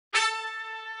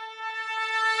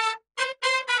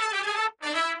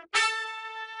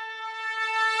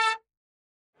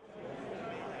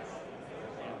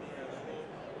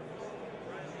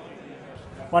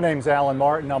My name's Alan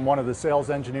Martin. I'm one of the sales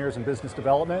engineers in business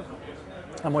development.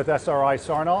 I'm with SRI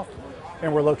Sarnoff,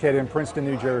 and we're located in Princeton,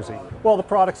 New Jersey. Well, the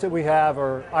products that we have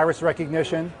are iris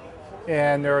recognition,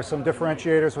 and there are some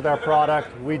differentiators with our product.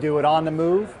 We do it on the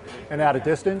move and at a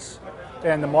distance.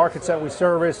 And the markets that we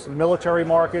service, military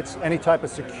markets, any type of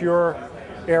secure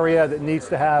area that needs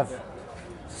to have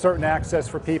certain access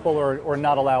for people or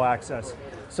not allow access.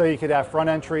 So you could have front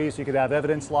entries, you could have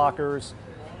evidence lockers,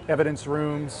 evidence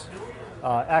rooms,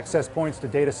 access points to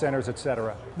data centers,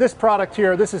 etc. This product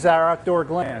here, this is our outdoor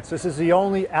glance. This is the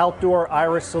only outdoor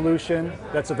iris solution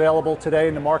that's available today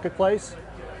in the marketplace.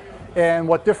 And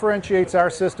what differentiates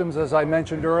our systems, as I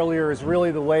mentioned earlier, is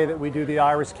really the way that we do the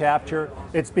iris capture.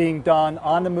 It's being done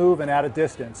on the move and at a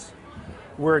distance.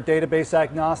 We're database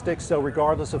agnostic, so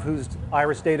regardless of whose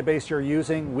iris database you're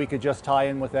using, we could just tie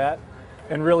in with that.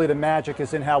 And really the magic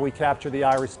is in how we capture the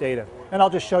iris data. And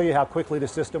I'll just show you how quickly the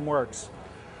system works.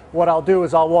 What I'll do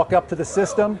is I'll walk up to the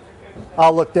system,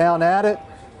 I'll look down at it,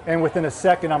 and within a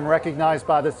second I'm recognized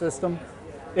by the system.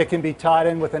 It can be tied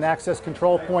in with an access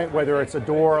control point, whether it's a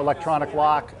door, electronic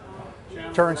lock,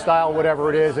 turnstile, whatever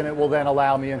it is, and it will then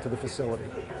allow me into the facility.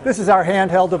 This is our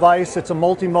handheld device. It's a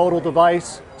multimodal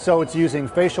device, so it's using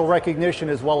facial recognition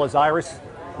as well as iris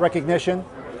recognition.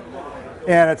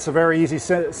 And it's a very easy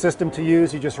system to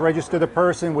use. You just register the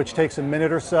person, which takes a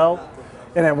minute or so.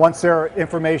 And then once their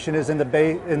information is in the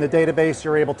database,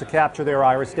 you're able to capture their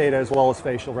iris data as well as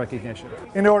facial recognition.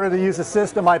 In order to use the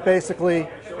system, I basically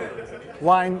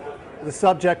line the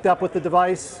subject up with the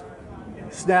device,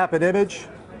 snap an image,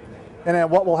 and then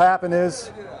what will happen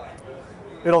is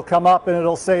it'll come up and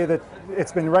it'll say that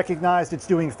it's been recognized, it's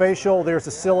doing facial, there's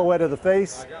a silhouette of the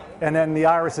face, and then the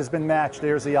iris has been matched,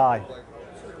 there's the eye.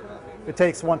 It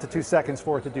takes 1 to 2 seconds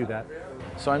for it to do that.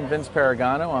 So I'm Vince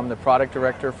Paragano. I'm the product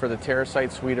director for the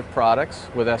TerraSight suite of products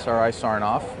with SRI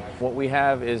Sarnoff. What we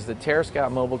have is the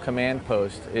TerraScout mobile command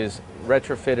post is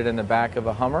retrofitted in the back of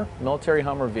a Hummer, military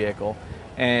Hummer vehicle,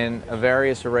 and a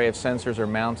various array of sensors are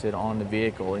mounted on the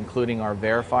vehicle, including our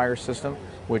verifier system,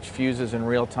 which fuses in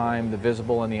real time the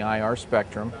visible and the IR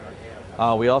spectrum.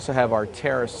 We also have our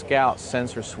TerraScout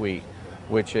sensor suite,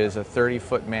 which is a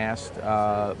 30-foot mast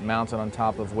mounted on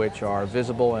top of which are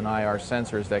visible and IR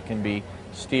sensors that can be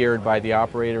steered by the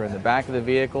operator in the back of the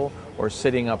vehicle or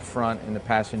sitting up front in the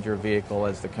passenger vehicle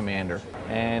as the commander.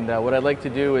 And what I'd like to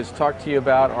do is talk to you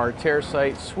about our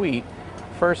TerraSight suite.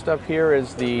 First up here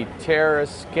is the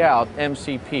TerraScout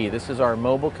MCP. This is our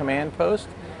mobile command post.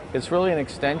 It's really an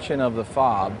extension of the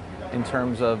fob in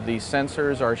terms of the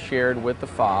sensors are shared with the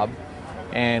fob,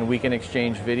 and we can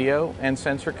exchange video and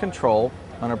sensor control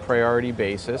on a priority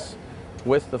basis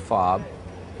with the fob.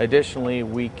 Additionally,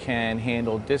 we can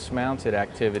handle dismounted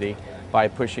activity by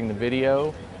pushing the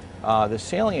video, the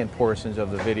salient portions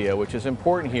of the video, which is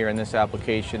important here in this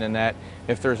application, in that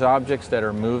if there's objects that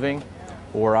are moving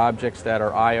or objects that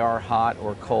are IR hot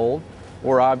or cold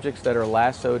or objects that are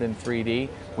lassoed in 3D,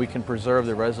 we can preserve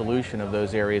the resolution of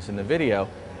those areas in the video.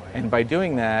 And by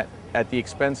doing that, at the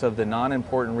expense of the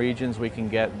non-important regions, we can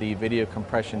get the video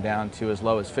compression down to as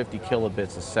low as 50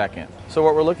 kilobits a second. So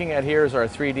what we're looking at here is our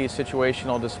 3D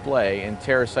situational display in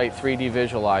TerraSight 3D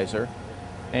Visualizer.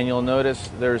 And you'll notice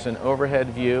there's an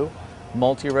overhead view,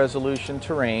 multi-resolution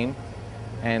terrain,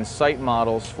 and site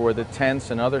models for the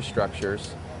tents and other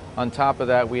structures. On top of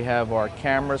that, we have our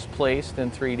cameras placed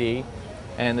in 3D,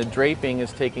 and the draping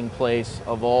is taking place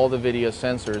of all the video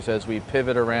sensors as we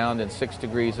pivot around in 6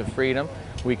 degrees of freedom.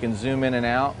 We can zoom in and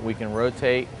out, we can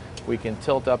rotate, we can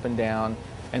tilt up and down,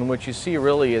 and what you see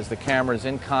really is the cameras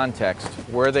in context,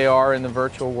 where they are in the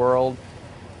virtual world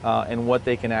and what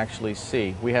they can actually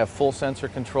see. We have full sensor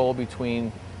control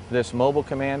between this mobile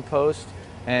command post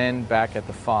and back at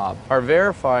the fob. Our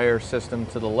verifier system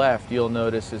to the left, you'll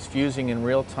notice, is fusing in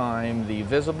real time the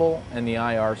visible and the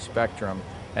IR spectrum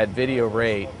at video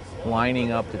rate,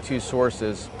 lining up the two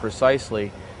sources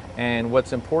precisely. And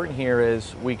what's important here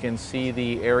is we can see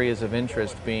the areas of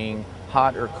interest being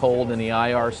hot or cold in the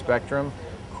IR spectrum,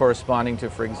 corresponding to,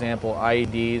 for example,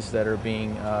 IEDs that are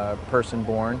being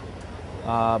person-borne.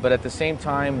 But at the same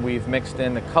time, we've mixed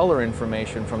in the color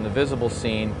information from the visible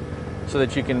scene so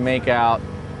that you can make out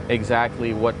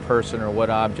exactly what person or what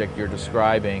object you're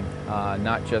describing,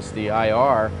 not just the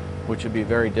IR, which would be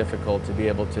very difficult to be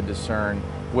able to discern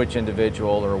which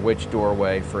individual or which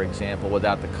doorway, for example,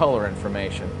 without the color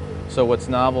information. So what's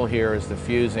novel here is the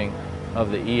fusing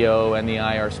of the EO and the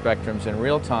IR spectrums in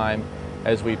real time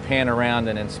as we pan around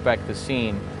and inspect the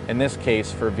scene, in this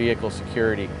case for vehicle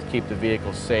security, to keep the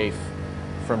vehicle safe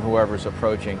from whoever's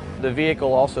approaching. The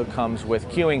vehicle also comes with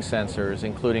cueing sensors,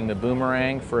 including the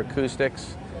boomerang for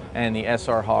acoustics and the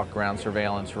SR Hawk ground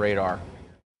surveillance radar.